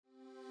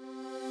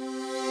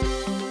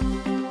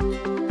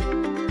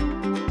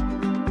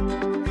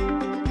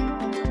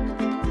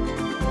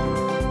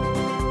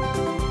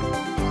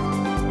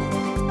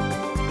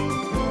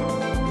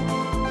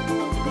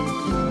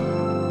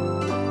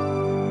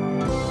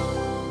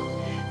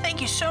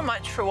Thank you so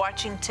much for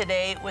watching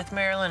today with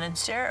Marilyn and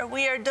Sarah.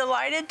 We are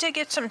delighted to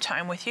get some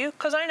time with you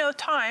because I know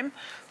time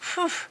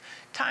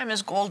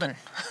is golden.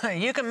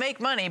 You can make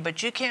money,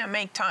 but you can't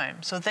make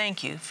time. So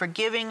thank you for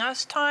giving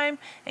us time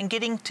and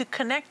getting to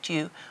connect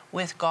you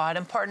with God.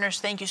 And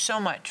partners, thank you so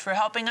much for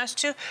helping us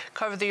to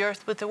cover the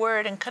earth with the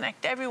Word and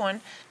connect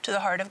everyone to the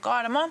heart of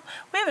God. And Mom,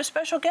 we have a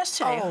special guest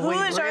today. Who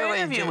is our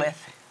interview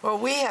with? Well,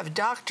 we have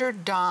Dr.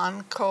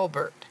 Don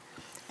Colbert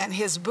and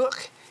his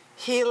book,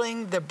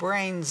 Healing the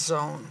Brain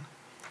Zone.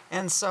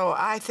 And so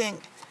I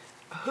think,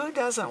 who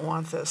doesn't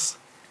want this?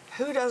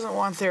 Who doesn't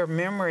want their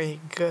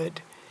memory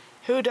good?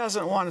 Who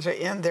doesn't want to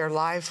end their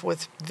life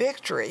with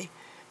victory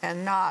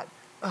and not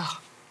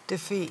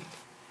defeat?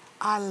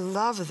 I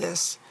love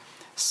this.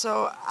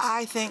 So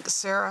I think,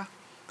 Sarah,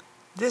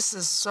 this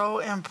is so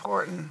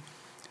important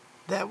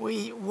that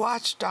we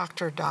watch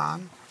Dr.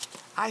 Don.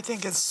 I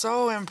think it's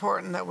so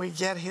important that we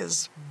get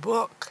his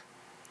book.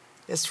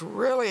 It's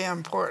really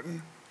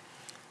important.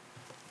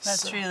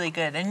 That's really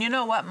good. And you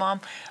know what, Mom?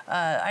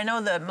 I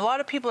know that a lot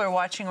of people are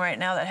watching right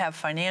now that have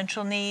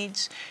financial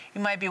needs.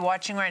 You might be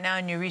watching right now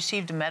and you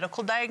received a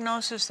medical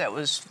diagnosis that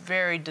was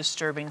very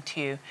disturbing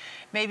to you.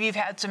 Maybe you've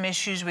had some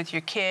issues with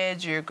your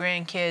kids or your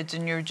grandkids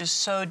and you're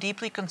just so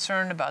deeply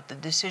concerned about the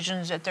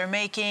decisions that they're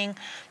making.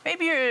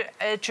 Maybe you're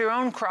at your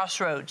own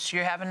crossroads.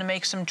 You're having to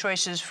make some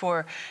choices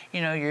for,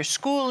 your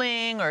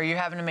schooling, or you're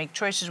having to make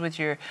choices with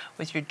your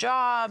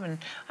job. And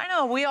I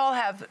know we all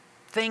have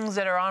things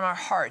that are on our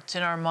hearts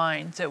and our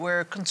minds that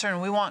we're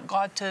concerned. We want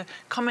God to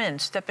come in,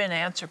 step in, and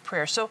answer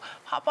prayer. So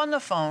hop on the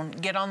phone,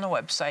 get on the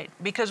website,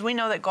 because we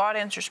know that God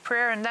answers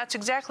prayer, and that's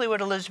exactly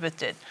what Elizabeth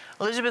did.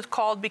 Elizabeth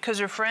called because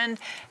her friend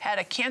had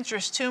a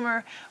cancerous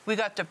tumor. We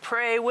got to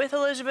pray with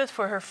Elizabeth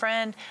for her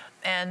friend,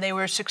 and they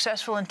were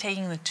successful in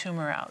taking the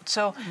tumor out.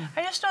 So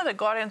I just know that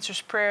God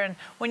answers prayer, and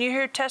when you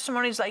hear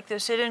testimonies like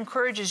this, it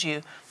encourages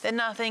you that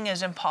nothing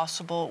is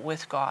impossible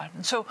with God.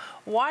 And so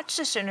watch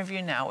this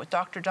interview now with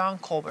Dr. Don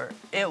Colbert.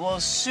 It will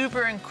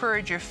super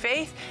encourage your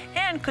faith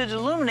and could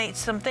illuminate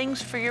some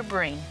things for your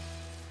brain.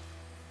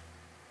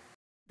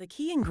 The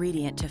key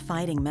ingredient to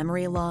fighting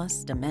memory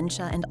loss,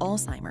 dementia, and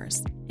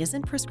Alzheimer's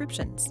isn't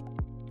prescriptions.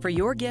 For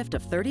your gift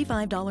of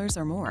 $35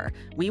 or more,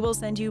 we will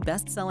send you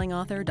best-selling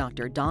author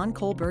Dr. Don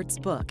Colbert's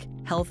book,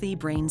 Healthy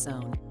Brain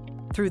Zone.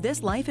 Through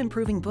this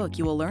life-improving book,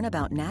 you will learn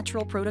about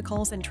natural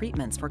protocols and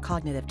treatments for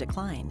cognitive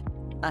decline.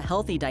 A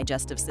healthy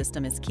digestive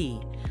system is key.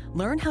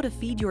 Learn how to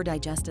feed your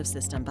digestive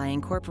system by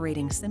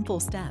incorporating simple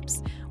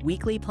steps,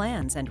 weekly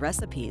plans, and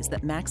recipes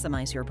that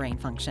maximize your brain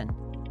function.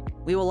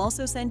 We will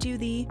also send you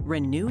the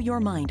Renew Your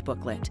Mind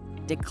booklet,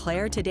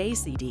 Declare Today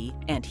CD,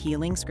 and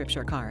Healing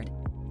Scripture card.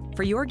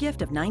 For your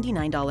gift of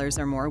 $99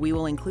 or more, we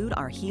will include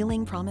our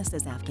Healing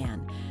Promises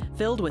Afghan.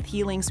 Filled with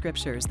healing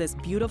scriptures, this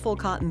beautiful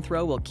cotton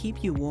throw will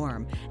keep you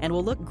warm and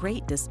will look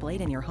great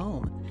displayed in your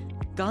home.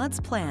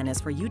 God's plan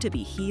is for you to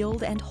be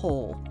healed and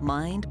whole,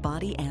 mind,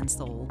 body, and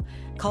soul.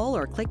 Call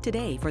or click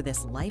today for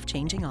this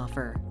life-changing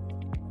offer.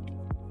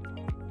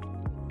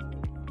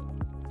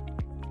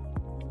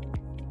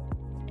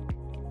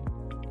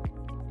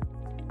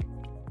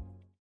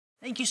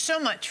 Thank you so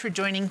much for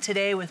joining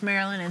today with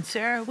Marilyn and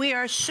Sarah. We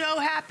are so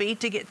happy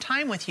to get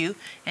time with you,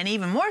 and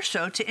even more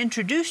so to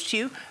introduce to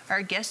you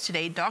our guest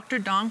today, Dr.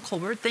 Don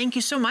Colbert. Thank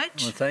you so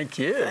much. Well, thank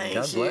you.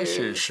 God bless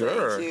you.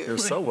 Sure. You're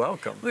so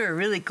welcome. We're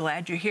really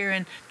glad you're here.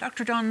 And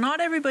Dr. Don, not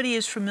everybody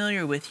is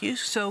familiar with you,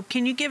 so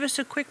can you give us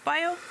a quick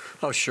bio?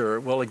 Oh, sure.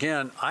 Well,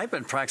 again, I've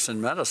been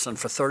practicing medicine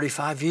for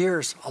 35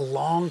 years, a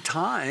long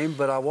time,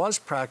 but I was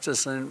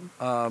practicing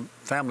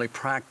family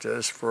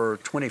practice for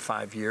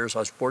 25 years. I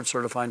was board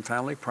certified in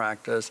family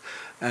practice,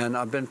 and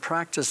I've been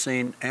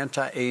practicing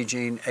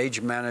anti-aging, age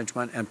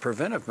management, and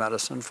preventive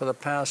medicine for the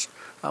past,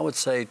 I would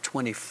say,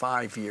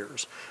 25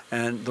 years.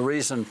 And the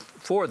reason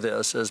for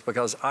this is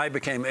because I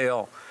became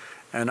ill.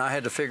 And I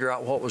had to figure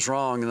out what was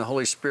wrong, and the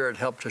Holy Spirit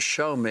helped to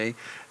show me.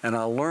 And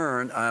I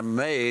learned, I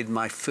made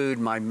my food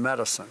my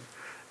medicine.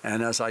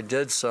 And as I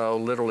did so,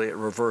 literally it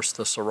reversed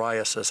the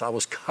psoriasis. I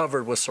was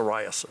covered with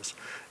psoriasis,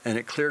 and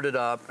it cleared it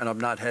up, and I've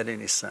not had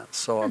any since.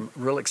 So I'm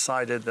real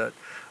excited that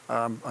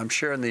I'm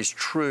sharing these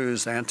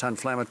truths. The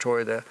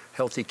anti-inflammatory, the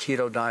healthy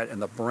keto diet,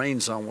 and the brain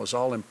zone was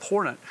all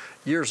important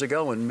years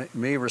ago in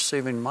me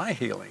receiving my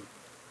healing.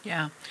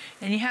 Yeah,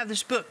 and you have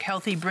this book,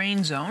 Healthy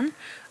Brain Zone.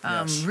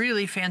 Yes.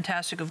 Really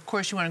fantastic. Of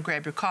course, you want to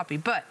grab your copy,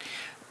 but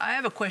I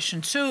have a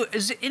question. So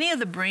is any of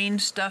the brain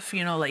stuff,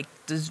 like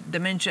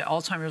dementia,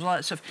 Alzheimer's, all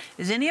that stuff,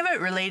 is any of it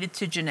related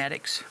to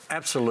genetics?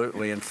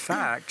 Absolutely. In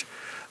fact,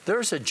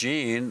 there's a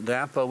gene, the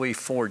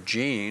ApoE4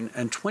 gene,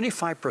 and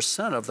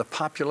 25% of the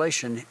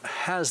population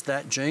has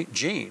that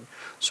gene.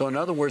 So in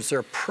other words,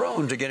 they're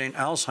prone to getting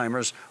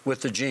Alzheimer's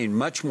with the gene,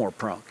 much more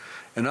prone.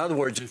 In other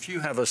words, if you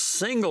have a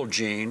single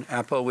gene,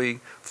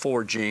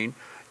 ApoE4 gene,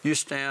 you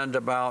stand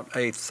about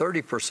a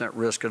 30%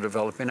 risk of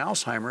developing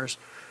Alzheimer's,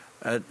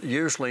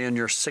 usually in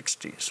your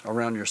 60s,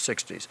 around your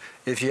 60s.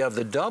 If you have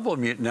the double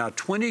mutant, now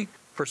 20%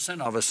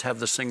 of us have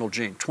the single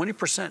gene,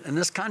 20% in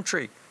this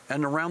country,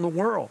 and around the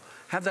world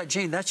have that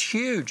gene. That's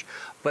huge.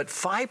 But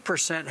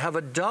 5% have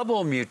a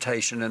double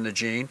mutation in the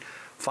gene,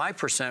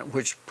 5%,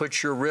 which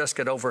puts your risk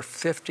at over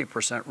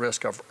 50%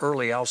 risk of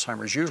early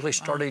Alzheimer's, usually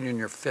starting in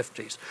your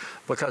 50s.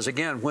 Because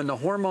again, when the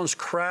hormones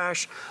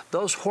crash,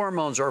 those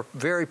hormones are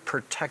very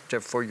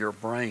protective for your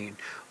brain.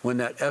 When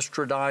that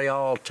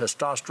estradiol,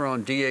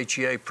 testosterone,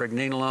 DHEA,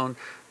 pregnenolone,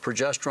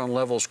 progesterone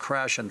levels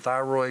crash and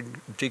thyroid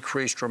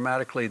decrease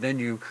dramatically, then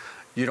you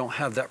don't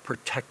have that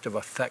protective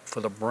effect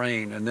for the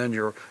brain, and then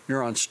your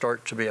neurons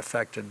start to be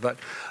affected. But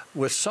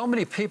with so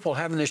many people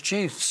having this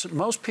gene,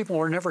 most people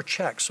are never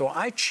checked. So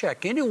I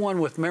check anyone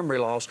with memory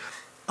loss,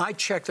 I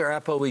check their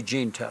ApoE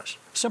gene test.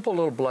 Simple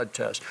little blood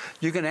test.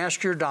 You can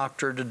ask your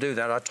doctor to do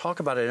that. I talk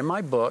about it in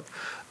my book.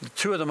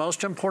 Two of the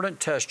most important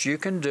tests you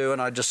can do,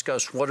 and I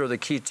discuss what are the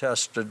key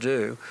tests to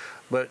do,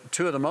 but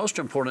two of the most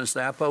important is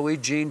the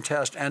ApoE gene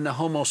test and the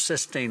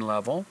homocysteine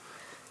level,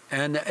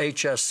 and the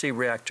HSC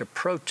reactive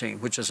protein,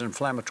 which is an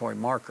inflammatory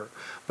marker.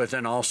 But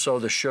then also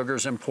the sugar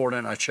is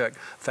important. I check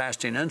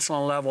fasting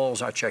insulin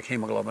levels, I check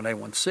hemoglobin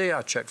A1C,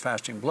 I check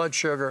fasting blood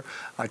sugar,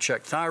 I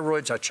check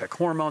thyroids, I check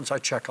hormones, I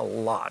check a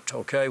lot,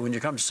 okay? When you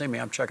come to see me,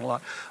 I'm checking a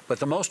lot. But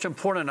the most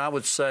important, I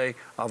would say,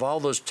 of all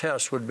those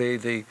tests would be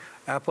the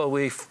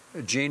ApoE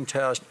gene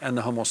test and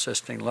the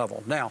homocysteine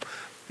level. Now,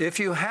 if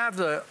you have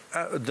the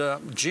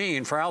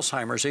gene for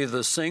Alzheimer's, either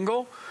the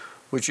single,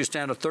 which you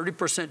stand a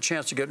 30%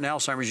 chance of getting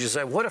Alzheimer's. You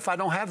say, what if I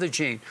don't have the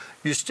gene?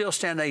 You still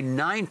stand a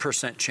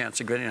 9%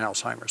 chance of getting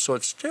Alzheimer's. So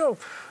it's still,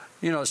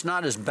 it's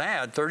not as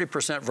bad,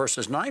 30%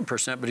 versus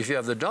 9%, but if you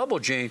have the double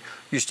gene,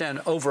 you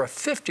stand over a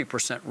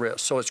 50% risk.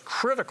 So it's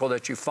critical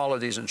that you follow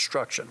these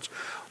instructions,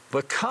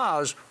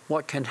 because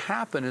what can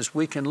happen is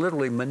we can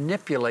literally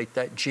manipulate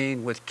that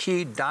gene with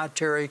key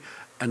dietary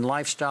and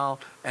lifestyle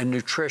and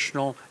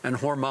nutritional and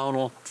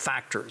hormonal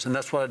factors. And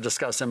that's what I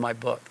discuss in my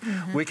book.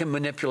 We can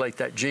manipulate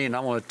that gene. I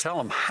want to tell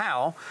them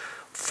how.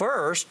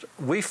 First,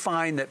 we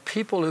find that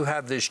people who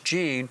have this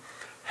gene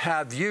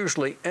have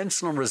usually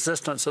insulin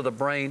resistance of the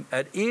brain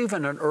at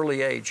even an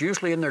early age,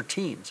 usually in their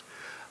teens.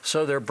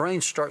 So their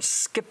brains start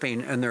skipping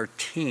in their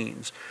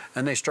teens,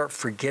 and they start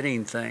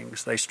forgetting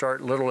things. They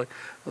start literally,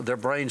 their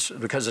brains,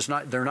 because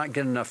they're not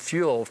getting enough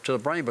fuel to the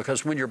brain,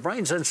 because when your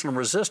brain's insulin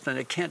resistant,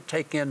 it can't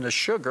take in the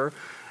sugar,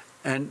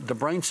 and the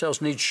brain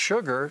cells need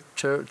sugar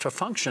to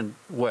function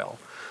well.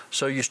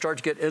 So you start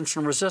to get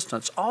insulin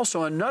resistance.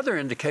 Also, another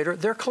indicator,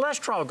 their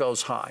cholesterol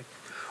goes high.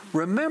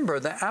 Remember,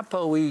 the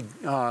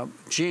ApoE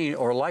gene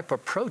or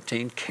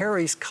lipoprotein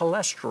carries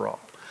cholesterol.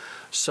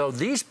 So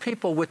these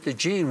people with the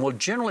gene will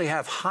generally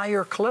have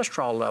higher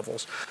cholesterol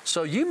levels.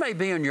 So you may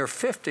be in your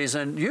 50s,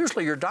 and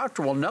usually your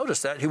doctor will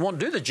notice that. He won't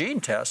do the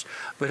gene test,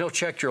 but he'll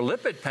check your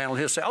lipid panel.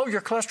 He'll say, oh, your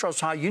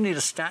cholesterol's high, you need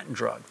a statin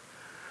drug.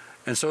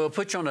 And so he'll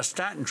put you on a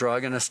statin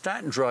drug, and a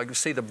statin drug,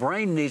 see, the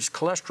brain needs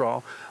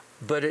cholesterol,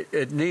 but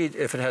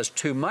if it has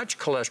too much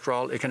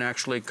cholesterol, it can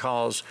actually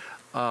cause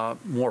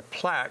more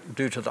plaque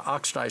due to the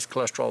oxidized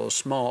cholesterol, the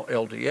small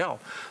LDL.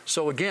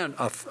 So again,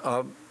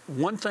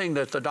 one thing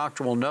that the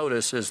doctor will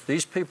notice is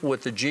these people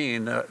with the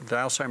gene, the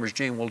Alzheimer's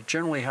gene, will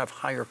generally have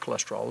higher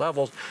cholesterol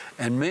levels,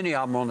 and many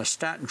of them are on a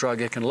statin drug.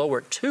 It can lower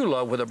it too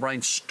low where the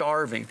brain's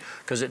starving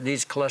because it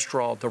needs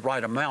cholesterol the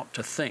right amount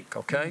to think,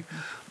 okay?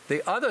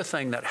 The other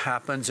thing that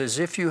happens is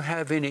if you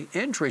have any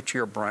injury to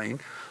your brain,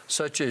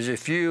 such as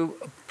if you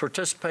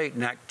participate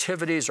in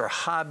activities or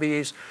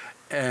hobbies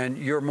and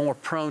you're more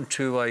prone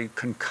to a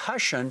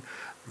concussion,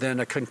 then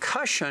a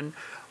concussion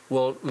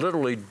will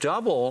literally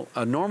double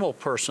a normal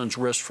person's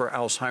risk for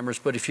Alzheimer's.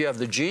 But if you have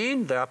the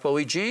gene, the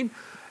ApoE gene,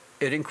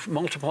 it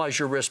multiplies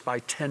your risk by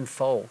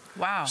tenfold.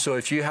 Wow. So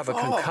if you have a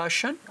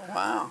concussion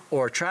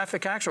or a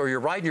traffic accident, or you're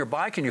riding your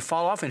bike and you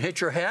fall off and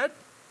hit your head,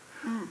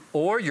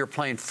 or you're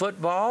playing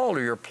football,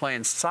 or you're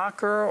playing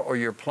soccer, or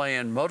you're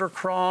playing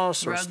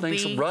motocross,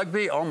 or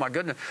rugby, oh my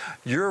goodness,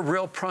 you're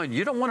real prone.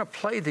 You don't want to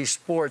play these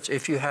sports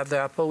if you have the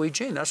ApoE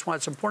gene. That's why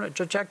it's important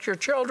to protect your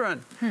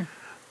children.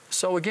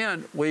 So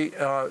again,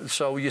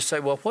 so you say,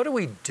 well, what do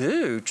we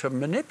do to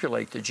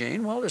manipulate the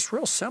gene? Well, it's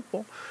real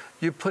simple.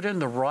 You put in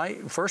the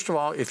right, first of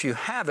all, if you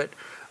have it,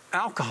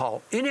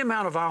 alcohol, any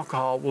amount of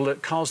alcohol will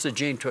cause the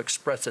gene to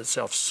express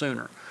itself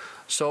sooner.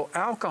 So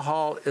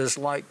alcohol is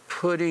like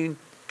putting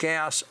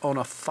gas on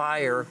a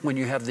fire when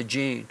you have the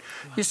gene.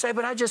 You say,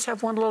 but I just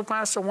have one little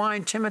glass of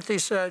wine. Timothy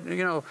said,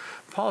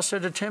 Paul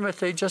said to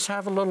Timothy, just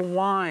have a little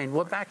wine.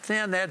 Well, back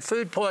then they had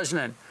food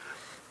poisoning.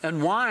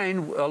 And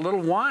wine, a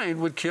little wine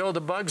would kill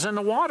the bugs in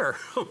the water,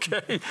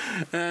 okay?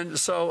 And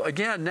so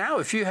again, now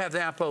if you have the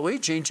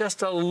ApoE gene,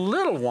 just a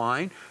little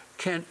wine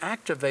can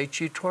activate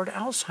you toward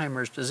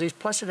Alzheimer's disease.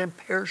 Plus, it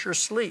impairs your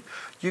sleep.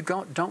 You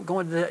don't go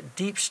into that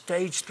deep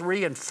stage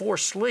 3 and 4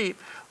 sleep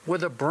where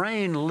the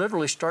brain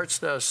literally starts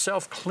to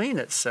self-clean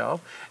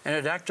itself, and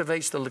it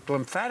activates the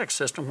lymphatic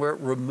system where it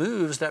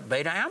removes that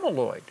beta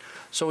amyloid.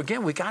 So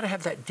again, we got to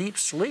have that deep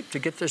sleep to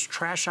get this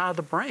trash out of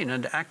the brain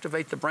and to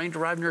activate the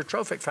brain-derived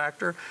neurotrophic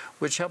factor,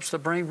 which helps the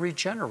brain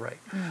regenerate.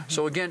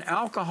 So again,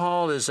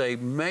 alcohol is a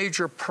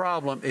major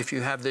problem if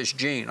you have this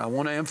gene. I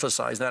want to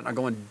emphasize that, and I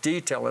go in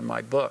detail in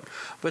my book.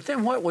 But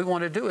then what we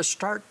want to do is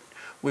start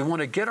We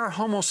want to get our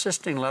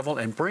homocysteine level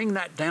and bring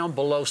that down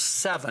below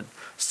 7.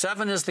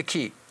 7 is the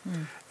key.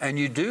 And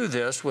you do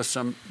this with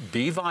some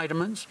B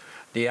vitamins,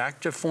 the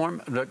active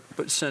form.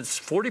 But since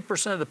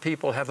 40% of the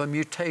people have a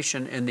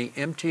mutation in the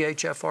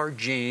MTHFR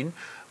gene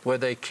where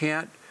they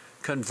can't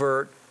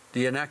convert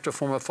the inactive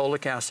form of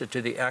folic acid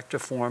to the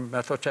active form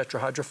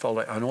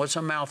methyltetrahydrofolate. I know it's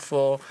a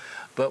mouthful,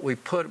 but we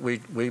put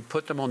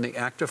them on the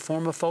active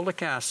form of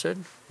folic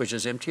acid, which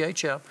is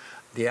MTHF,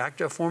 the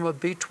active form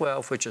of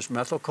B12, which is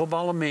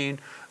methylcobalamin,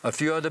 a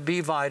few other B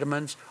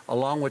vitamins,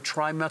 along with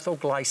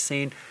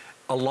trimethylglycine,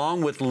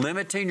 along with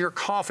limiting your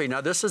coffee.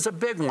 Now, this is a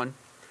big one.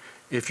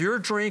 If you're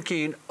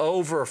drinking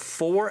over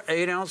 4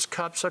 8-ounce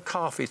cups of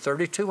coffee,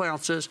 32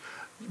 ounces,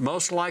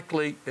 most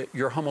likely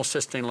your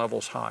homocysteine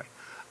level's high.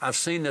 I've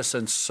seen this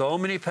in so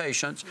many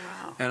patients,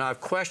 and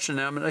I've questioned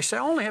them, and they say, I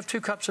only have 2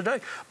 cups a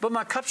day, but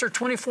my cups are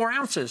 24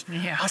 ounces.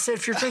 Yeah. I said,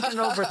 if you're drinking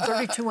over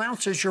 32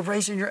 ounces, you're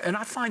raising your, and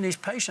I find these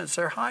patients,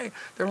 they're high,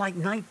 they're like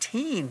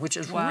 19, which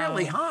is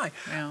really high.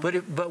 Yeah.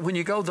 But when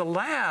you go to the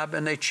lab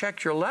and they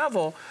check your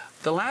level,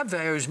 the lab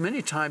value is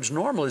many times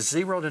normal is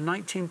 0 to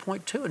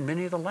 19.2 in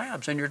many of the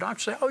labs, and your doctor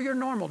say, oh, you're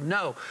normal.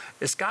 No,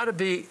 it's got to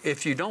be,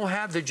 if you don't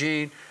have the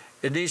gene,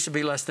 it needs to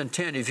be less than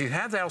 10. If you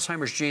have the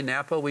Alzheimer's gene, the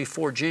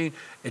ApoE4 gene,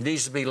 it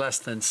needs to be less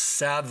than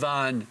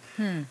 7.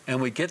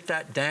 And we get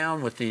that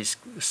down with these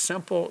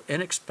simple,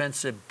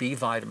 inexpensive B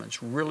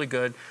vitamins, really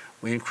good.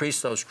 We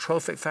increase those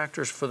trophic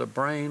factors for the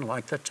brain,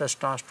 like the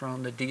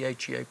testosterone, the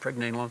DHEA,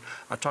 pregnenolone.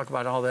 I talk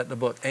about all that in the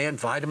book. And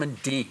vitamin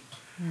D.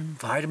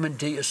 Vitamin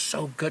D is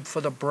so good for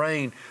the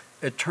brain.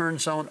 It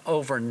turns on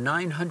over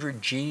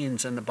 900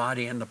 genes in the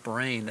body and the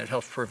brain that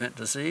helps prevent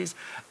disease.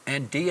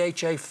 And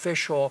DHA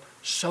fish oil,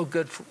 so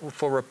good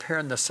for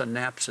repairing the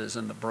synapses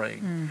in the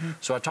brain.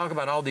 So I talk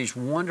about all these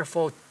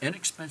wonderful,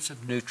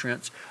 inexpensive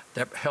nutrients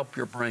that help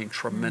your brain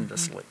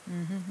tremendously.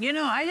 You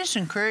know, I just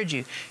encourage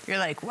you. You're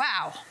like,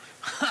 wow.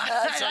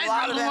 That's a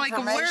lot of like,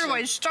 where do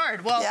I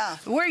start? Well,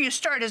 where you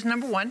start is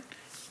number 1,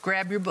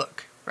 grab your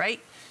book, right?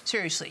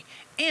 Seriously.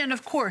 And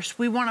of course,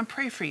 we want to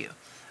pray for you.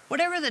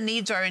 Whatever the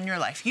needs are in your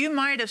life. You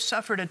might have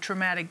suffered a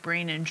traumatic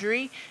brain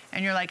injury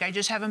and you're like, I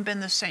just haven't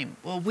been the same.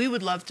 Well, we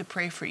would love to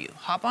pray for you.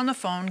 Hop on the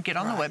phone, get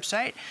on the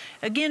website.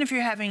 Again, if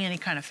you're having any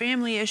kind of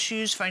family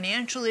issues,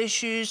 financial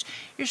issues,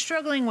 you're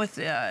struggling with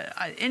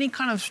any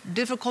kind of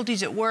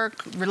difficulties at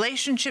work,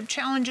 relationship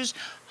challenges,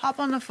 hop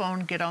on the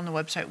phone, get on the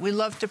website. We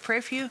love to pray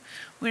for you.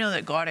 We know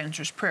that God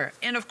answers prayer.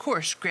 And of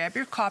course, grab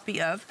your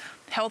copy of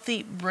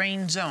Healthy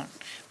Brain Zone.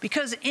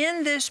 Because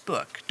in this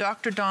book,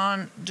 Dr.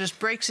 Don just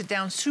breaks it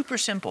down super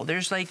simple.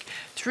 There's like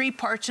 3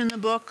 parts in the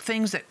book,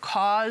 things that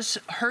cause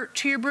hurt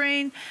to your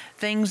brain,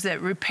 things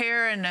that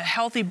repair in a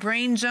healthy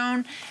brain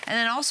zone, and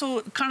then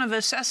also kind of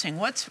assessing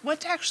what's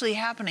actually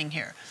happening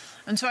here.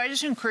 And so I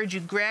just encourage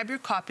you, grab your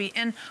copy.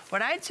 And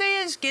what I'd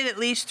say is get at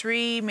least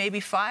 3, maybe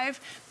 5,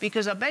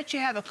 because I'll bet you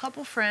have a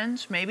couple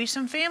friends, maybe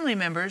some family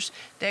members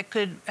that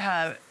could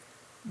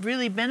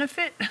really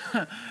benefit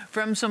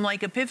from some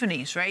like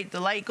epiphanies, right? The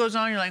light goes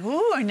on, you're like,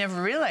 ooh, I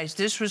never realized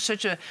this was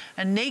such a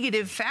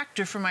negative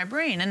factor for my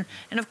brain.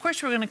 And of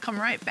course, we're going to come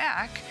right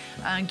back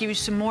and give you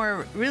some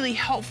more really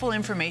helpful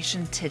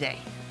information today.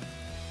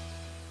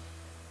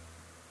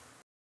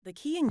 The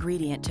key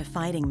ingredient to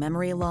fighting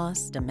memory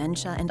loss,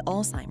 dementia, and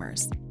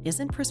Alzheimer's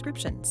isn't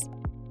prescriptions.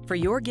 For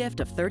your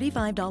gift of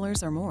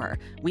 $35 or more,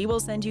 we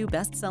will send you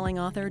best-selling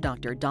author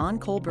Dr. Don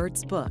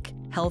Colbert's book,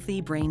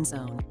 Healthy Brain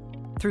Zone.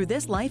 Through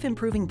this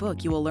life-improving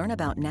book, you will learn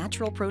about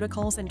natural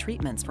protocols and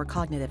treatments for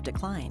cognitive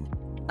decline.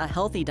 A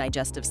healthy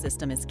digestive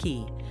system is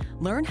key.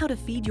 Learn how to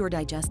feed your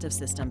digestive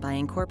system by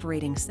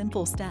incorporating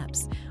simple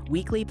steps,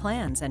 weekly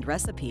plans, and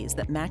recipes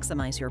that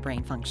maximize your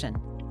brain function.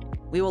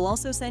 We will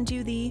also send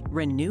you the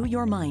Renew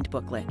Your Mind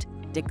booklet,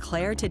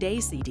 Declare Today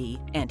CD,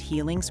 and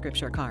Healing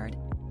Scripture card.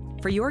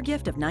 For your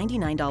gift of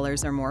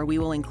 $99 or more, we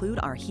will include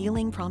our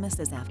Healing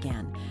Promises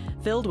Afghan.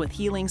 Filled with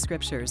healing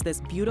scriptures,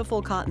 this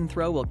beautiful cotton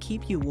throw will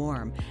keep you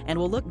warm and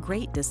will look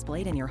great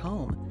displayed in your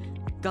home.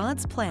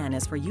 God's plan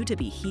is for you to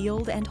be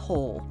healed and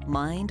whole,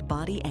 mind,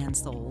 body, and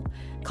soul.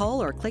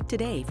 Call or click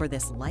today for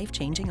this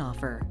life-changing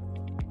offer.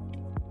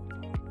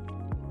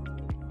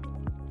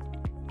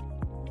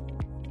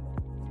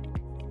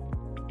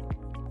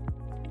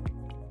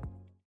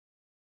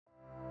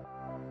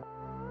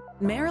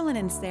 Marilyn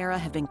and Sarah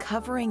have been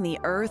covering the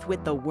earth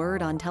with the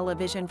Word on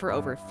television for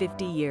over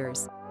 50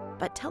 years.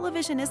 But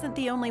television isn't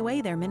the only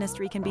way their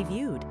ministry can be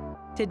viewed.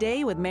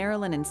 Today with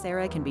Marilyn and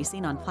Sarah can be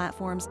seen on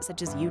platforms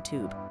such as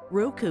YouTube,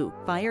 Roku,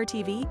 Fire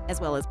TV,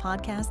 as well as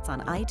podcasts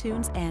on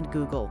iTunes and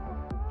Google.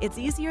 It's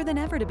easier than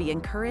ever to be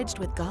encouraged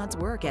with God's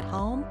work at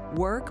home,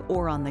 work,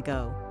 or on the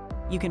go.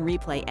 You can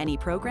replay any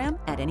program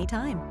at any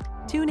time.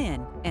 Tune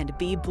in and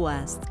be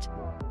blessed.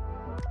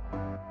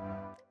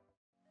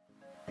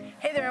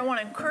 Hey there, I want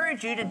to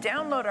encourage you to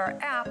download our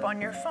app on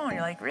your phone.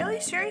 You're like,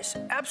 really? Serious?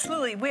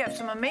 Absolutely. We have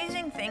some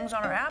amazing things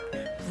on our app,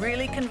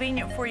 really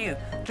convenient for you.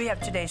 We have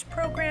today's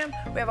program.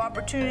 We have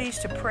opportunities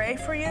to pray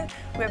for you.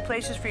 We have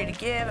places for you to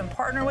give and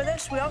partner with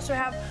us. We also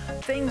have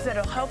things that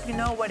will help you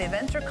know what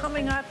events are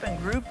coming up and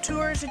group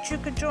tours that you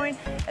could join,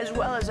 as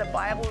well as a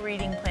Bible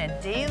reading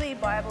plan, daily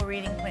Bible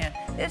reading plan.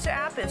 This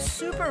app is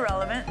super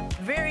relevant,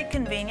 very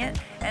convenient,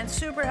 and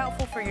super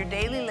helpful for your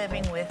daily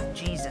living with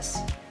Jesus.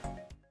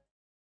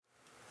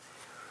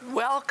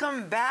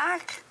 Welcome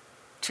back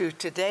to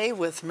Today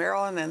with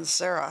Marilyn and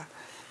Sarah.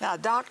 Now,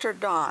 Dr.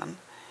 Don,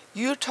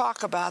 you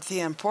talk about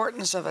the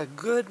importance of a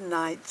good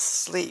night's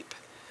sleep.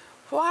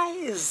 Why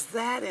is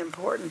that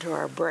important to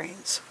our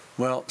brains?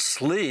 Well,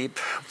 sleep,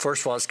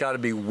 first of all, it's got to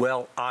be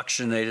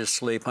well-oxygenated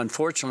sleep.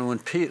 Unfortunately,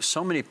 when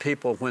so many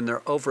people, when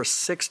they're over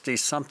 60,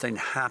 something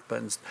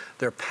happens,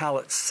 their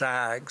palate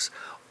sags,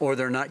 or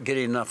they're not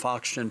getting enough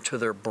oxygen to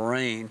their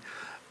brain.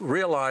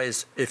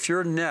 Realize if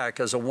your neck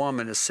as a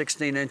woman is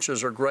 16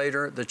 inches or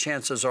greater, the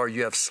chances are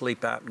you have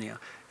sleep apnea.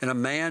 In a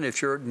man,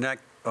 if your neck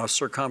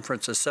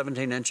circumference is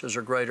 17 inches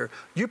or greater,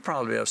 you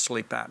probably have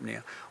sleep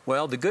apnea.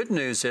 Well, the good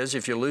news is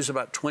if you lose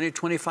about 20,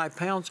 25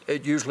 pounds,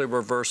 it usually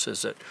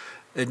reverses it.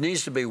 It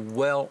needs to be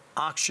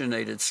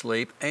well-oxygenated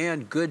sleep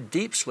and good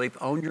deep sleep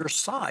on your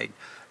side.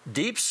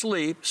 Deep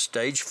sleep,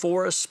 stage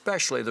 4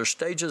 especially, there's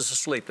stages of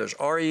sleep. There's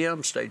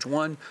REM, stage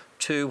 1,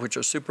 2, which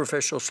is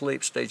superficial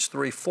sleep, stage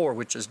 3, 4,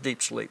 which is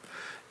deep sleep.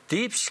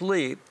 Deep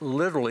sleep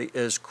literally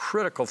is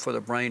critical for the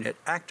brain. It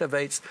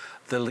activates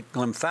the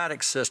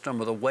lymphatic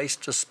system or the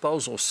waste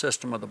disposal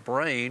system of the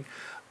brain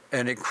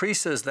and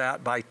increases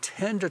that by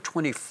 10 to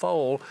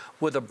 20-fold,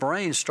 where the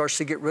brain starts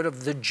to get rid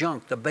of the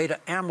junk, the beta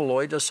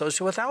amyloid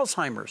associated with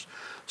Alzheimer's.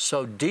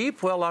 So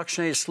deep,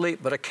 well-oxygenated sleep,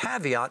 but a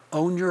caveat,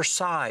 on your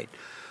side.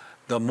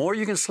 The more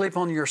you can sleep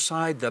on your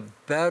side, the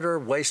better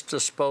waste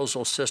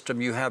disposal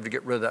system you have to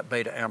get rid of that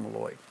beta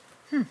amyloid.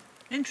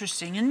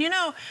 Interesting. And you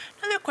know,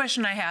 another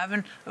question I have,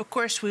 and of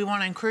course we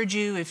want to encourage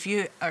you if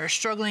you are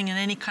struggling in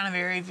any kind of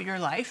area of your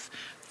life,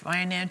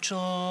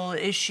 financial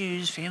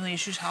issues, family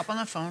issues, hop on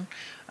the phone.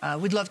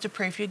 We'd love to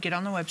pray for you. Get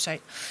on the website.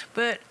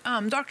 But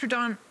Dr.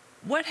 Don,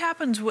 what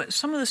happens with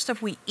some of the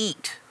stuff we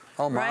eat?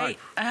 Oh, my. Right?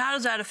 How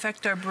does that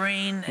affect our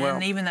brain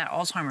and even that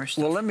Alzheimer's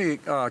stuff? Well, let me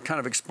kind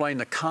of explain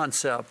the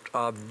concept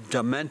of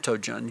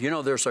dementogen. You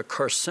know, there's a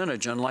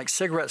carcinogen, like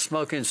cigarette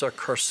smoking is a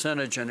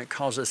carcinogen. It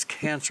causes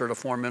cancer to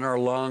form in our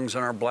lungs,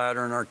 in our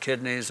bladder, in our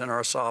kidneys, in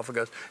our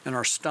esophagus, in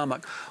our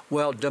stomach.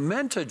 Well,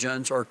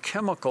 dementogens are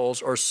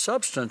chemicals or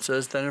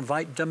substances that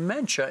invite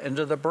dementia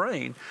into the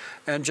brain.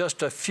 And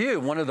just a few,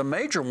 one of the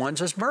major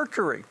ones is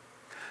mercury.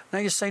 Now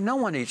you say, no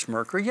one eats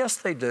mercury. Yes,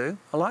 they do.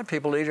 A lot of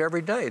people eat it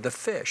every day, the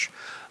fish.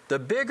 The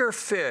bigger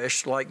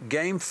fish, like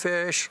game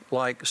fish,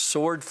 like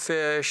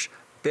swordfish,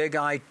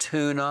 big-eye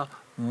tuna,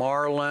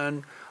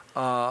 marlin,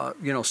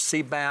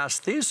 sea bass,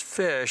 these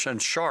fish,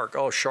 and shark,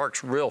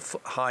 shark's real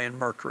high in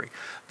mercury.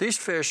 These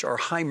fish are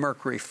high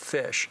mercury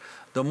fish.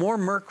 The more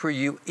mercury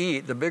you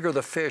eat, the bigger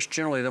the fish,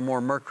 generally the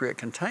more mercury it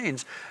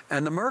contains,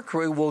 and the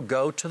mercury will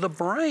go to the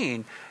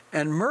brain.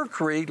 And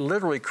mercury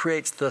literally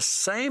creates the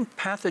same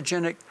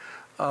pathogenic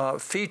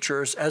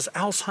features as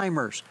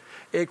Alzheimer's.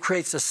 It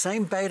creates the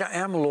same beta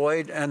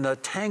amyloid and the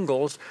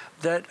tangles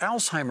that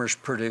Alzheimer's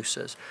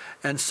produces.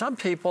 And some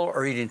people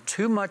are eating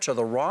too much of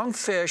the wrong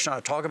fish, and I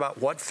talk about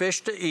what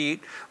fish to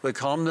eat. We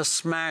call them the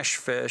smash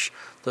fish,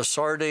 the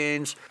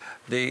sardines,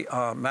 the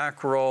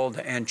mackerel,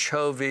 the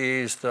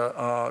anchovies,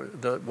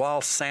 the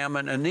wild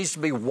salmon, and these to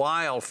be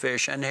wild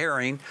fish and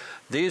herring.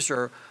 These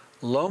are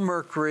low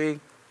mercury,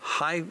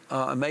 high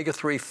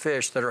omega-3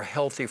 fish that are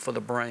healthy for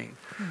the brain.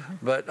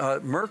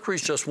 But mercury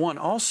is just one.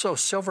 Also,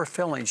 silver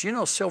fillings. You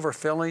know, silver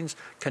fillings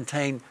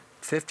contain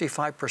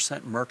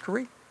 55%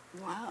 mercury.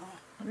 Wow.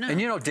 No.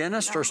 And you know,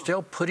 dentists are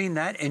still putting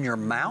that in your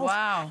mouth.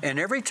 Wow. And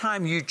every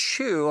time you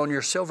chew on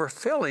your silver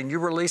filling, you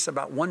release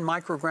about 1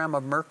 microgram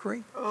of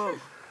mercury. Oh.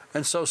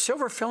 And so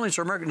silver fillings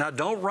are mercury. Now,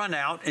 don't run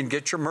out and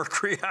get your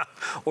mercury out,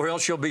 or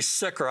else you'll be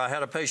sicker. I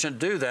had a patient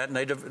do that, and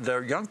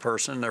they're a young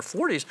person in their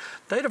 40s.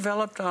 They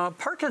developed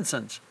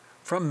Parkinson's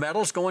from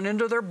metals going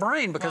into their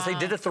brain because they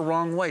did it the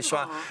wrong way.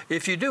 So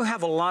if you do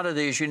have a lot of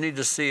these, you need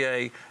to see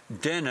a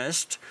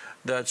dentist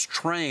that's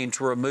trained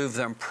to remove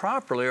them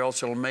properly, or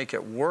else it'll make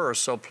it worse.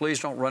 So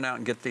please don't run out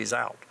and get these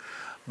out.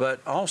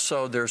 But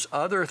also, there's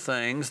other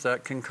things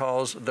that can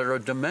cause, that are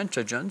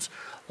dementogens,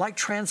 like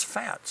trans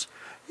fats.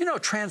 You know,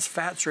 trans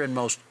fats are in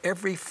most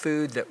every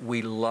food that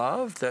we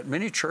love, that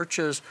many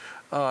churches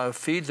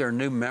feed their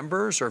new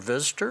members or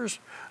visitors.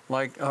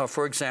 Like,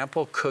 for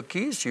example,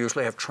 cookies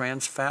usually have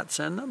trans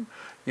fats in them.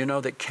 You know,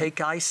 that cake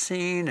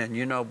icing and,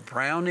 you know,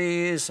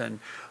 brownies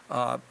and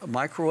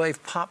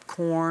microwave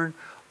popcorn,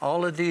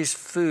 all of these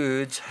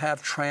foods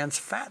have trans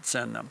fats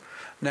in them.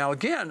 Now,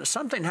 again,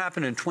 something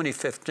happened in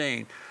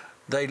 2015.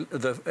 The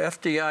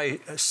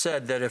FDA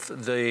said that if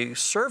the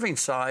serving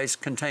size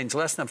contains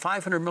less than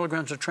 500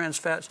 milligrams of trans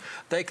fats,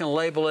 they can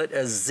label it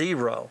as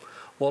 0.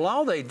 Well,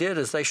 all they did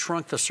is they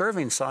shrunk the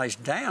serving size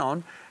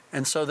down,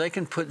 and so they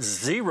can put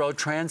 0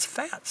 trans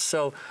fats.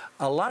 So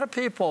a lot of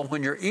people,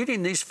 when you're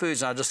eating these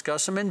foods, and I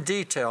discuss them in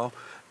detail,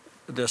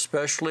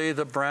 especially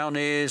the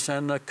brownies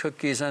and the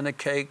cookies and the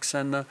cakes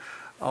and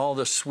all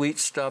the sweet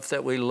stuff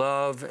that we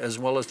love, as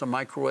well as the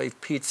microwave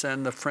pizza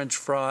and the French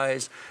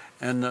fries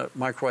and the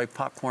microwave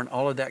popcorn,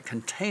 all of that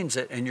contains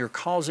it, and you're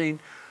causing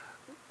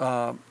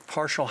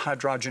partial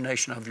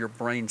hydrogenation of your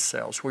brain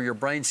cells, where your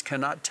brains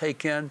cannot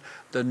take in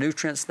the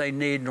nutrients they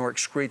need nor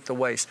excrete the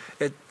waste.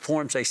 It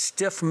forms a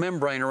stiff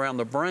membrane around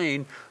the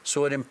brain,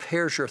 so it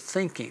impairs your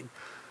thinking.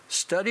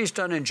 Studies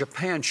done in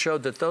Japan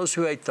showed that those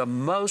who ate the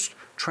most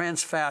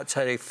trans fats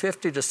had a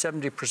 50 to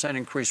 70%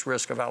 increased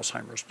risk of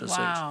Alzheimer's disease.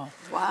 Wow.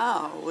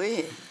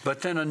 Wow-wee.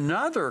 But then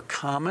another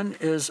common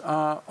is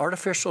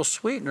artificial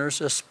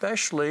sweeteners,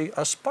 especially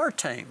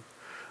aspartame.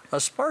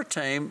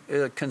 Aspartame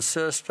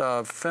consists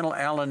of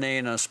phenylalanine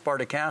and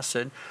aspartic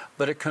acid,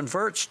 but it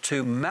converts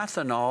to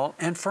methanol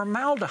and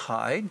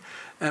formaldehyde.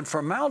 And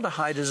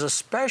formaldehyde is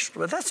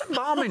especially, that's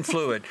embalming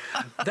fluid.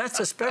 That's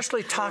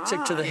especially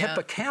toxic to the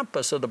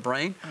hippocampus of the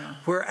brain,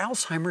 where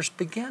Alzheimer's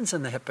begins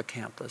in the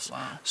hippocampus.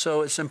 Wow.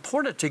 So it's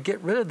important to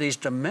get rid of these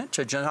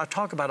dementigens. I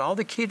talk about all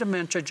the key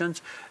dementigens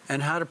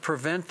and how to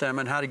prevent them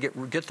and how to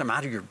get them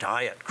out of your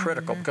diet,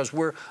 critical, because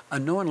we're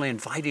unknowingly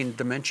inviting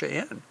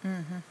dementia in.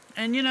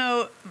 And you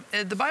know,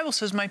 the Bible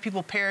says, my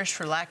people perish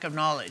for lack of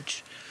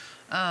knowledge.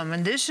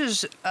 And this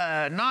is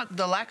not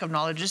the lack of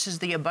knowledge, this is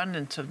the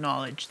abundance of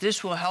knowledge.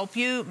 This will help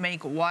you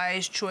make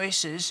wise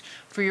choices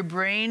for your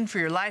brain, for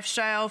your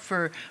lifestyle,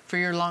 for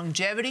your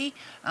longevity,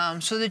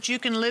 so that you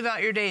can live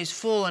out your days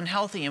full and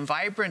healthy and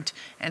vibrant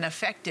and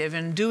effective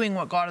and doing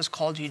what God has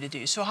called you to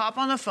do. So hop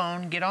on the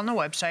phone, get on the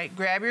website,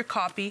 grab your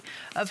copy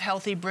of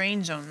Healthy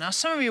Brain Zone. Now,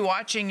 some of you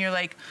watching, you're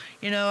like,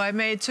 you know, I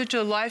made such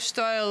a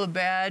lifestyle of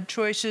bad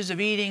choices of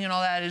eating and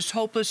all that. It's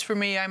hopeless for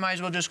me. I might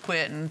as well just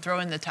quit and throw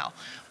in the towel.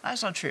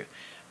 That's not true.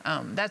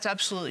 That's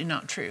absolutely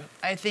not true.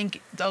 I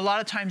think a lot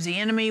of times the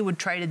enemy would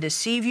try to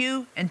deceive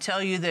you and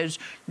tell you there's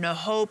no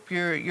hope,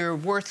 you're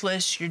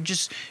worthless, you're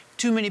just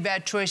too many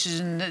bad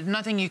choices and there's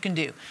nothing you can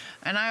do.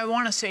 And I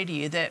want to say to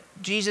you that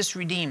Jesus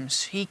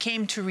redeems. He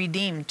came to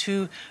redeem,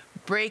 to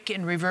break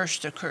and reverse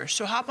the curse.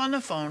 So hop on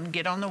the phone,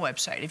 get on the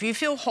website. If you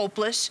feel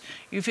hopeless,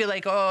 you feel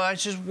like, oh,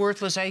 it's just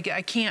worthless, I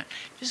can't,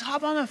 just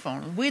hop on the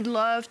phone. We'd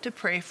love to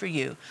pray for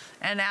you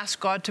and ask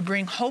God to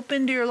bring hope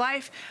into your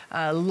life,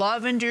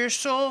 love into your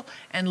soul,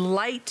 and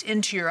light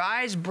into your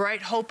eyes,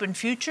 bright hope and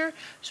future.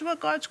 So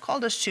what God's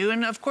called us to.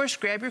 And of course,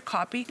 grab your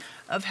copy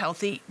of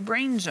Healthy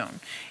Brain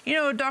Zone. You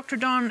know, Dr.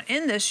 Dawn,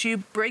 in this, you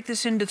break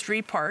this into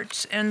 3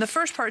 parts. And the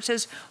first part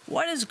says,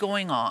 what is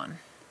going on?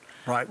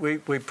 Right, we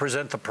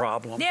present the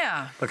problem.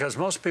 Yeah. Because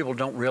most people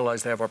don't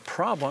realize they have a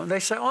problem. They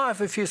say, oh,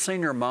 have you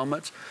seen your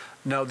moments?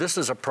 No, this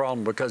is a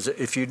problem, because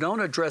if you don't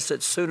address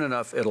it soon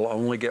enough, it'll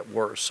only get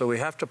worse. So we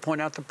have to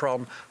point out the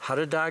problem, how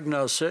to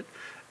diagnose it,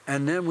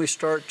 and then we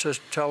start to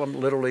tell them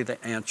literally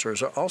the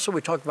answers. Also, we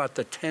talk about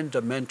the 10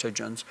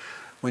 dementigens.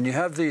 When you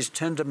have these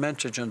 10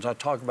 dementigens, I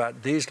talk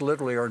about these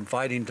literally are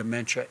inviting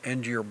dementia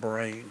into your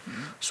brain.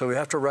 So we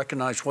have to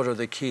recognize what are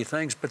the key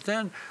things, but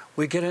then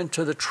we get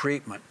into the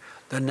treatment.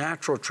 The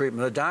natural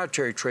treatment, the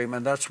dietary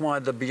treatment. That's why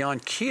the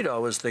Beyond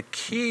Keto is the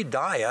key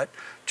diet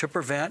to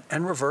prevent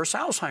and reverse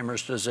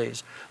Alzheimer's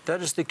disease.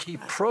 That is the key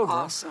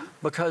program,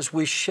 because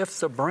we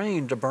shift the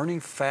brain to burning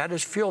fat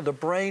as fuel. The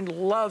brain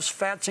loves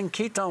fats and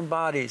ketone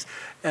bodies.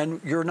 And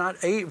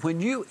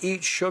when you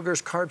eat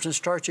sugars, carbs, and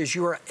starches,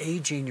 you are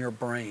aging your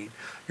brain.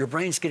 Your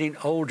brain's getting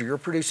older. You're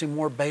producing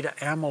more beta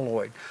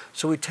amyloid.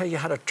 So we tell you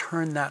how to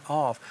turn that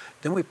off.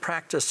 Then we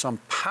practice some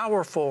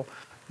powerful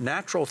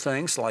natural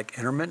things like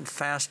intermittent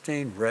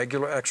fasting,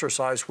 regular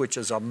exercise, which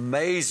is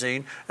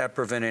amazing at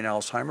preventing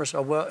Alzheimer's,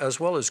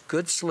 as well as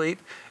good sleep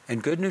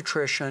and good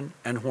nutrition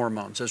and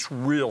hormones. It's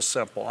real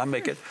simple. I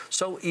make it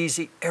so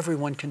easy,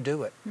 everyone can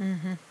do it.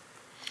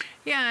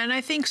 Yeah, and I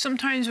think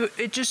sometimes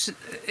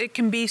it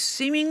can be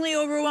seemingly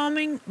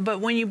overwhelming, but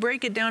when you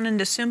break it down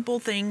into simple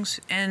things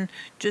and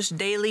just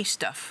daily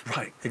stuff.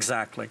 Right,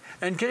 exactly.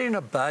 And getting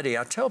a buddy,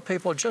 I tell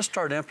people just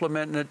start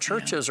implementing it.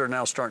 Churches are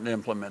now starting to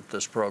implement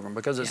this program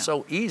because it's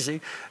so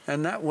easy,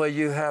 and that way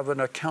you have an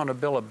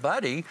accountability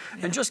buddy,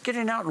 and just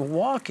getting out and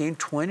walking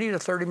 20 to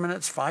 30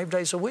 minutes 5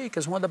 days a week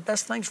is one of the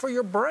best things for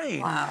your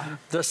brain. Wow.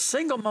 The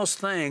single most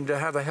thing to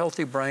have a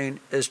healthy brain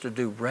is to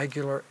do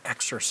regular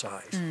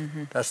exercise.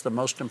 That's the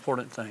most important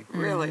thing.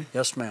 Really?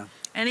 Yes, ma'am.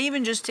 And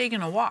even just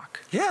taking a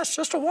walk. Yes,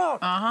 just a walk.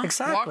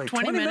 Exactly.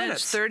 Walk 20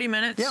 minutes, 30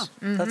 minutes. Yeah,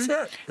 that's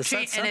it. It's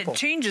that simple. And it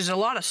changes a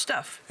lot of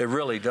stuff. It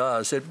really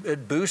does.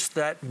 It boosts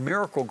that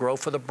miracle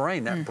growth for the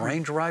brain, that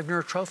brain-derived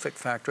neurotrophic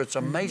factor. It's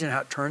amazing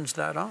how it turns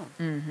that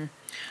on.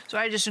 So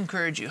I just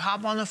encourage you,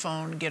 hop on the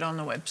phone, get on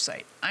the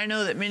website. I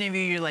know that many of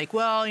you, you're like,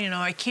 well, you know,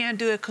 I can't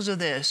do it because of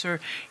this, or,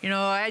 you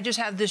know, I just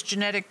have this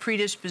genetic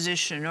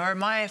predisposition, or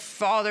my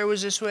father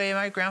was this way,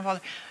 my grandfather,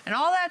 and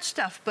all that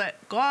stuff. But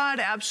God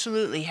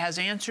absolutely has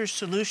answers,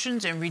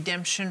 solutions, and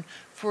redemption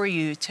for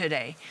you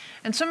today.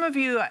 And some of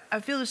you, I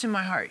feel this in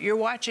my heart, you're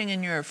watching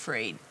and you're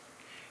afraid.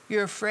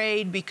 you're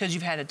afraid because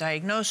you've had a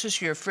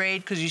diagnosis, you're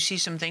afraid because you see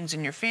some things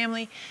in your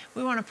family,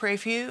 we want to pray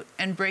for you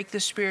and break the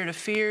spirit of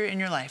fear in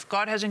your life.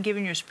 God hasn't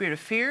given you a spirit of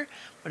fear,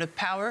 but of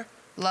power,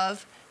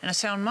 love, and a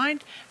sound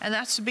mind, and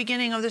that's the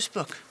beginning of this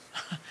book.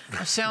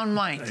 A sound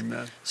mind.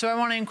 Amen. So I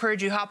want to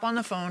encourage you, hop on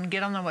the phone,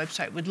 get on the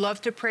website. We'd love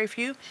to pray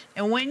for you.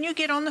 And when you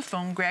get on the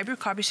phone, grab your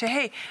copy, say,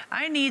 hey,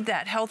 I need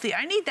that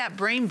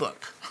brain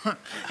book.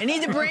 I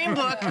need the brain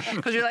book,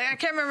 because you're like, I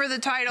can't remember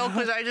the title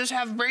because I just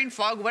have brain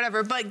fog,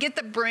 whatever, but get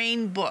the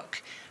brain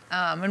book.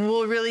 And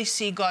we'll really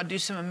see God do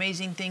some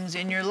amazing things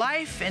in your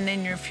life and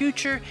in your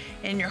future,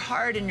 in your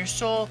heart, in your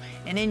soul,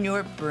 and in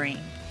your brain.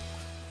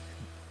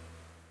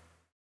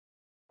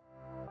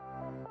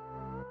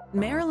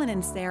 Marilyn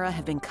and Sarah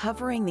have been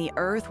covering the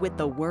earth with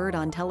the Word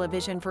on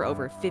television for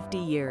over 50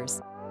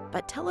 years.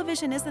 But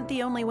television isn't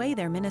the only way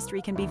their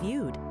ministry can be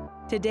viewed.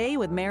 Today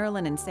with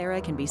Marilyn and Sarah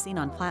can be seen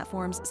on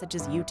platforms such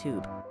as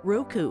YouTube,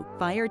 Roku,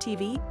 Fire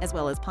TV, as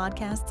well as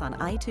podcasts on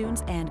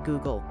iTunes and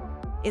Google.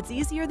 It's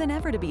easier than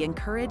ever to be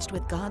encouraged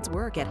with God's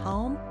work at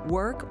home,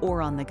 work,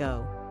 or on the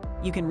go.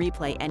 You can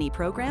replay any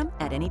program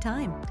at any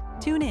time.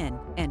 Tune in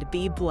and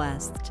be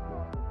blessed.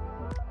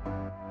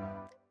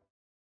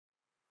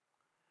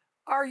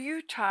 Are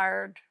you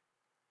tired?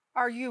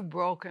 Are you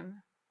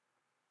broken?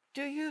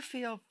 Do you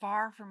feel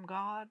far from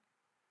God?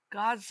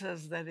 God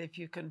says that if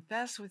you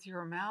confess with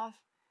your mouth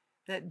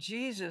that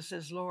Jesus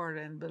is Lord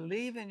and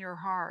believe in your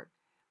heart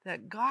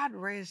that God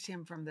raised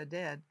him from the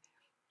dead,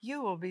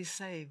 you will be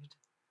saved.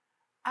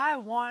 I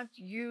want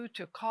you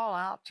to call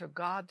out to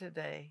God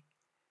today.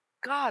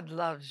 God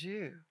loves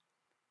you.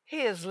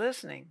 He is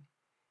listening.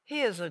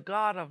 He is a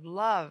God of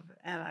love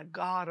and a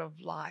God of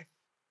life.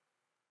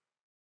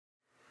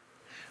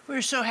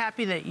 We're so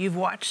happy that you've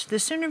watched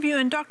this interview.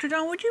 And Dr.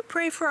 Don, would you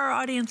pray for our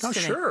audience today?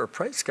 Sure.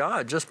 Praise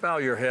God. Just bow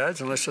your heads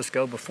and let's just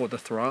go before the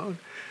throne.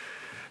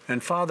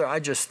 And Father, I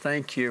just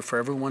thank you for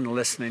everyone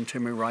listening to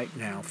me right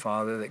now,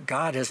 Father, that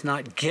God has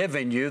not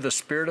given you the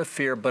spirit of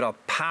fear, but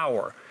of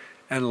power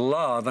and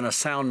love and a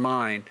sound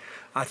mind.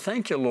 I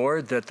thank you,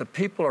 Lord, that the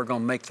people are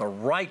going to make the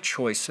right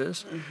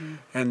choices,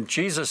 and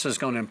Jesus is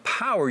going to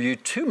empower you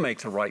to make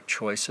the right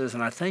choices.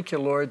 And I thank you,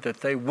 Lord,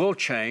 that they will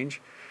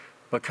change.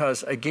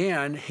 Because,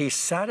 again, he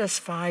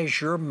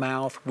satisfies your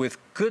mouth with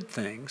good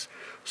things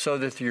so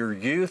that your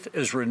youth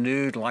is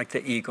renewed like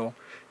the eagle.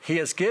 He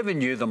has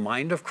given you the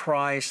mind of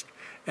Christ.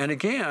 And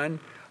again,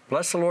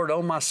 bless the Lord,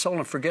 O my soul,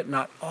 and forget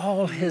not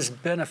all his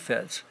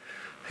benefits,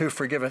 who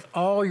forgiveth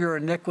all your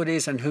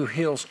iniquities and who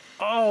heals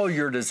all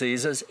your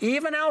diseases,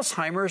 even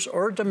Alzheimer's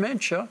or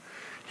dementia.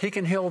 He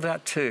can heal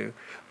that too.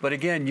 But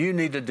again, you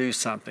need to do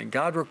something.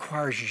 God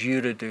requires you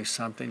to do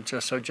something.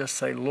 Just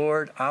say,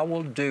 Lord, I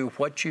will do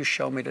what you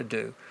show me to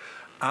do.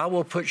 I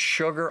will put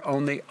sugar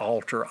on the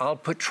altar. I'll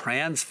put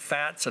trans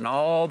fats and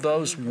all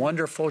those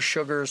wonderful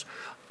sugars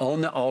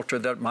on the altar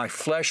that my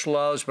flesh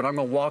loves, but I'm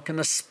going to walk in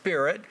the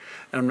Spirit,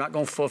 and I'm not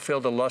going to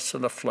fulfill the lusts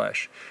of the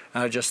flesh.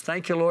 And I just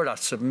thank you, Lord. I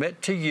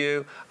submit to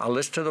you. I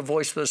listen to the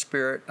voice of the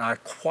Spirit, and I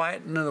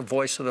quieten the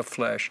voice of the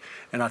flesh.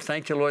 And I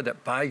thank you, Lord,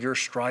 that by your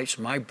stripes,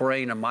 my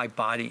brain and my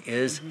body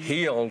is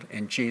healed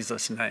in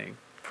Jesus' name.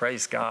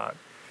 Praise God.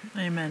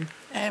 Amen.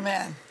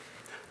 Amen.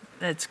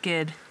 That's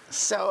good.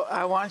 So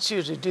I want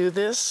you to do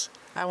this.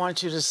 I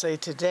want you to say,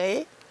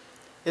 today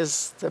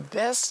is the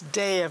best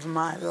day of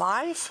my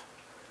life.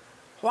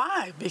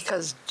 Why?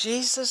 Because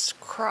Jesus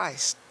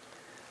Christ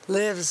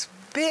lives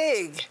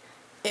big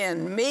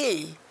in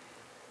me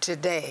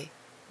today.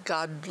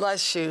 God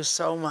bless you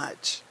so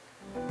much.